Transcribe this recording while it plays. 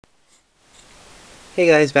Hey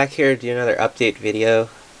guys, back here to do another update video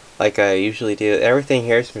like I usually do. Everything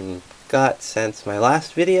here has been got since my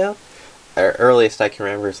last video. Or earliest I can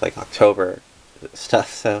remember is like October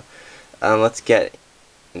stuff, so let's get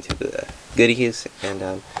into the goodies.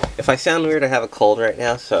 And if I sound weird, I have a cold right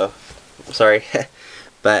now, so I'm sorry.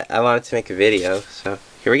 But I wanted to make a video, so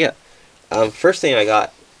here we go. First thing I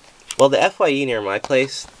got, well, the FYE near my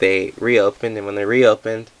place, they reopened, and when they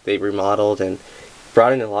reopened, they remodeled and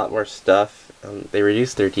brought in a lot more stuff. They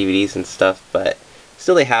reduced their DVDs and stuff, but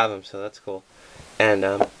still they have them, so that's cool. And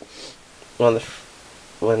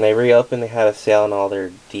when they reopened, they had a sale on all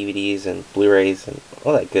their DVDs and Blu-rays and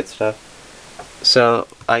all that good stuff. So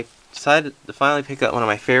I decided to finally pick up one of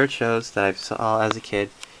my favorite shows that I saw as a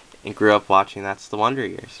kid and grew up watching. That's The Wonder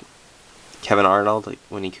Years. Kevin Arnold, like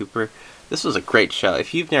Winnie Cooper. This was a great show.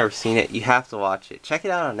 If you've never seen it, you have to watch it. Check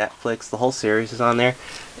it out on Netflix. The whole series is on there,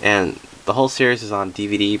 and the whole series is on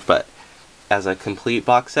DVD, but as a complete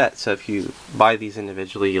box set. So if you buy these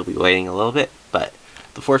individually, you'll be waiting a little bit. But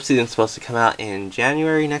the fourth season is supposed to come out in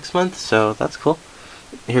January next month, so that's cool.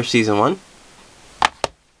 Here's season 1.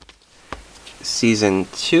 Season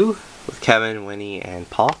 2 with Kevin, Winnie, and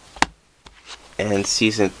Paul. And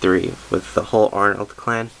season 3 with the whole Arnold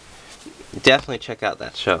clan. Definitely check out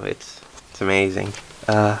that show. It's amazing.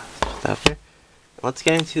 Let's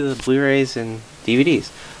get into the Blu-rays and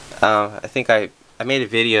DVDs. I think I made a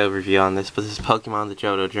video review on this, but this is Pokemon the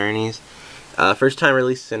Johto Journeys. First time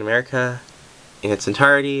released in America in its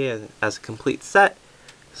entirety as a complete set.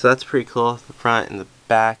 So that's pretty cool. The front and the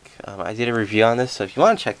back. I did a review on this, so if you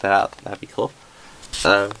want to check that out, that'd be cool.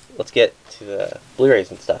 Let's get to the Blu-rays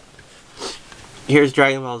and stuff. Here's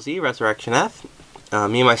Dragon Ball Z Resurrection F.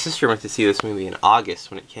 Me and my sister went to see this movie in August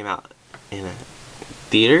when it came out in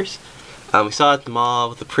theaters. We saw it at the mall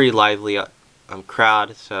with a pretty lively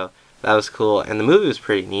crowd, so that was cool. And the movie was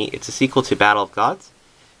pretty neat. It's a sequel to Battle of Gods.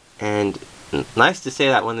 And nice to say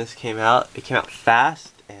that when this came out, it came out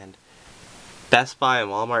fast, and Best Buy and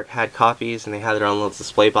Walmart had copies, and they had their own little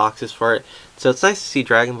display boxes for it. So it's nice to see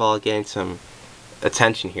Dragon Ball getting some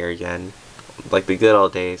attention here again, like the good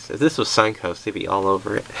old days. If this was Suncoast, they'd be all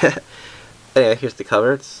over it. Anyway, here's the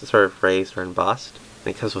cover. It's sort of raised or embossed.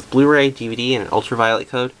 And it comes with Blu-ray, DVD, and an ultraviolet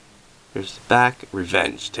code. Here's the back.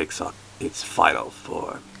 Revenge takes on its final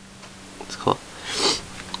form. It's cool.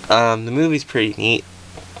 The movie's pretty neat.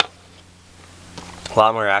 A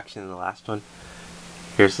lot more action than the last one.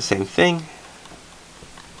 Here's the same thing.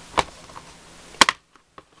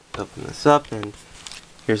 Open this up, and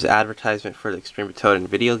here's the advertisement for the Extreme Toad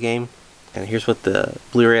video game. And here's what the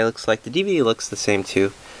Blu-ray looks like. The DVD looks the same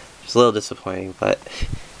too. It's a little disappointing, but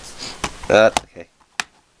that's okay.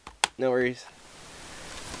 No worries.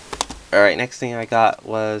 Alright, next thing I got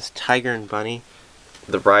was Tiger and Bunny,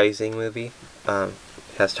 the Rising movie. It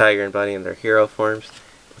has Tiger and Bunny in their hero forms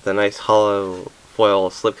with a nice hollow foil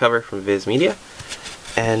slipcover from Viz Media.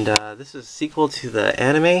 And this is a sequel to the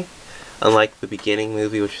anime, unlike the beginning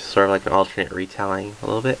movie, which is sort of like an alternate retelling a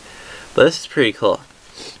little bit. But this is pretty cool.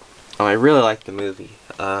 I really like the movie.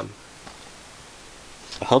 I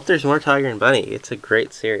hope there's more Tiger and Bunny. It's a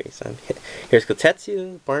great series. Here's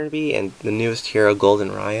Kotetsu, Barnaby, and the newest hero,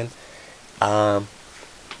 Golden Ryan.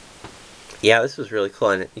 Yeah, this was really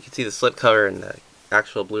cool. And you can see the slipcover and the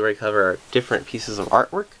actual Blu-ray cover are different pieces of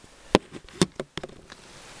artwork.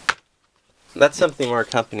 That's something more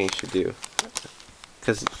companies should do.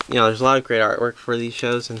 Because, you know, there's a lot of great artwork for these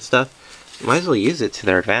shows and stuff. You might as well use it to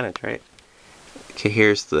their advantage, right? Okay,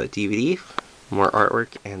 here's the DVD. More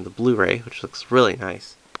artwork, and the Blu-ray, which looks really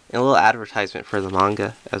nice. And a little advertisement for the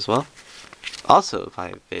manga as well. Also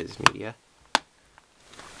by Viz Media.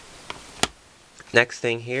 Next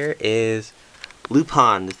thing here is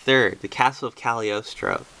Lupin the Third, the Castle of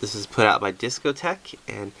Cagliostro. This is put out by Discotek,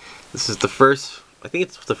 and this is the first, I think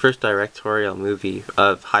it's the first directorial movie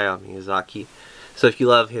of Hayao Miyazaki. So if you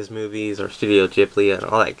love his movies or Studio Ghibli and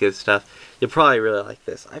all that good stuff, you'll probably really like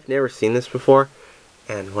this. I've never seen this before.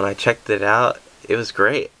 And when I checked it out, it was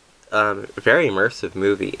great. Very immersive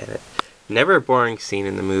movie, and never a boring scene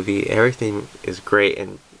in the movie. Everything is great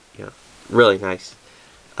and, you know, really nice.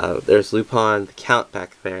 There's Lupin, the Count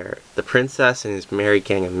back there, the Princess and his merry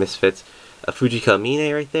gang of misfits, Fujiko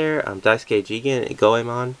Mine right there, Daisuke Jigen,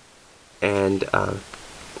 Goemon, and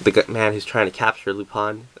the man who's trying to capture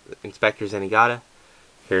Lupin, Inspector Zenigata.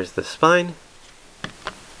 Here's the spine.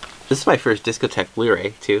 This is my first Discotek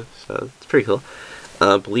Blu-ray too, so it's pretty cool.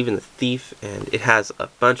 Believe in the Thief, and it has a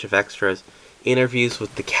bunch of extras, interviews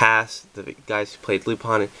with the cast, the guys who played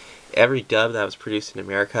Lupin, and every dub that was produced in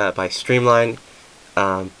America by Streamline,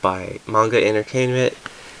 by Manga Entertainment,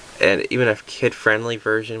 and even a kid-friendly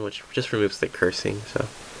version which just removes the cursing. So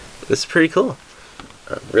this is pretty cool.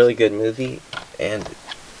 Really good movie, and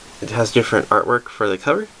it has different artwork for the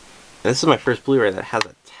cover. And this is my first Blu-ray that has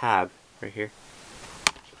a tab right here.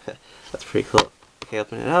 That's pretty cool. Okay,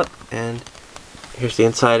 open it up, and here's the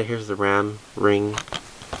inside. Here's the RAM ring,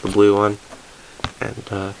 the blue one, and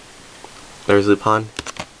there's Lupin in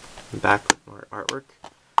the back with more artwork.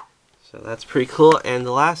 So that's pretty cool. And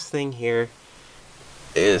the last thing here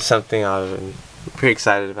is something I've been pretty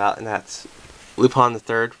excited about, and that's Lupin the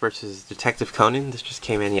Third versus Detective Conan. This just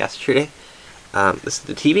came in yesterday. This is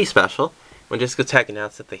the TV special. When Discotek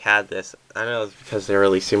announced that they had this, I know it's because they're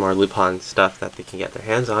releasing more Lupin stuff that they can get their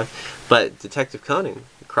hands on, but Detective Conan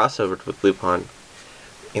crossovered with Lupin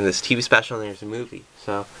in this TV special, and there's a movie.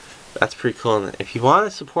 So that's pretty cool. And if you want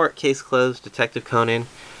to support Case Closed, Detective Conan,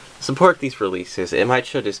 support these releases. It might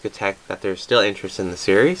show Discotek that there's still interest in the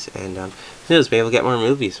series, and who knows, maybe we'll get more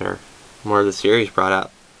movies or more of the series brought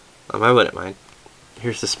out. I wouldn't mind.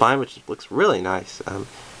 Here's the spine, which looks really nice.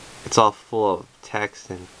 It's all full of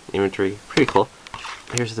text and imagery. Pretty cool.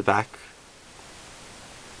 Here's the back.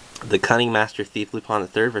 The cunning master thief Lupin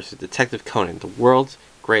III versus Detective Conan, the world's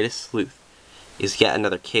greatest sleuth. Is yet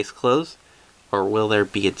another case closed, or will there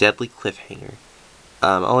be a deadly cliffhanger?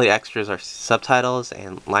 Only extras are subtitles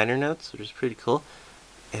and liner notes, which is pretty cool.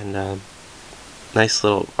 And nice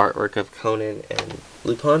little artwork of Conan and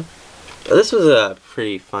Lupin. This was a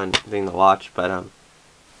pretty fun thing to watch, but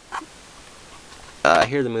I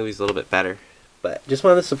hear the movie's a little bit better. But just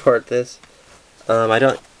wanted to support this. I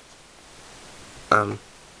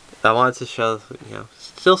wanted to show,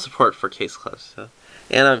 still support for Case Closed. So.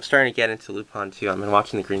 And I'm starting to get into Lupin too. I've been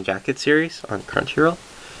watching the Green Jacket series on Crunchyroll.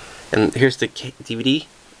 And here's the DVD.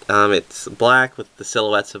 It's black with the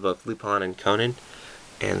silhouettes of both Lupin and Conan.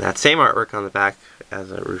 And that same artwork on the back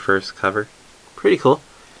as a reverse cover. Pretty cool.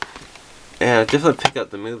 And definitely pick up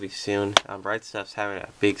the movie soon. Bright Stuff's having a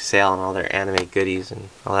big sale on all their anime goodies and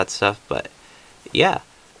all that stuff. But yeah,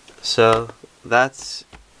 so that's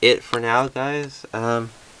it for now, guys.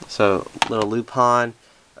 So little Lupin,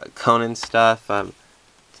 Conan stuff,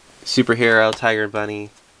 superhero, Tiger Bunny,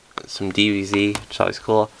 some DVZ, which is always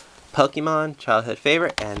cool. Pokemon, childhood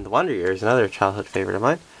favorite, and The Wonder Years, another childhood favorite of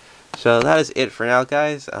mine. So that is it for now,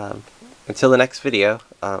 guys. Until the next video,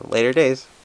 later days.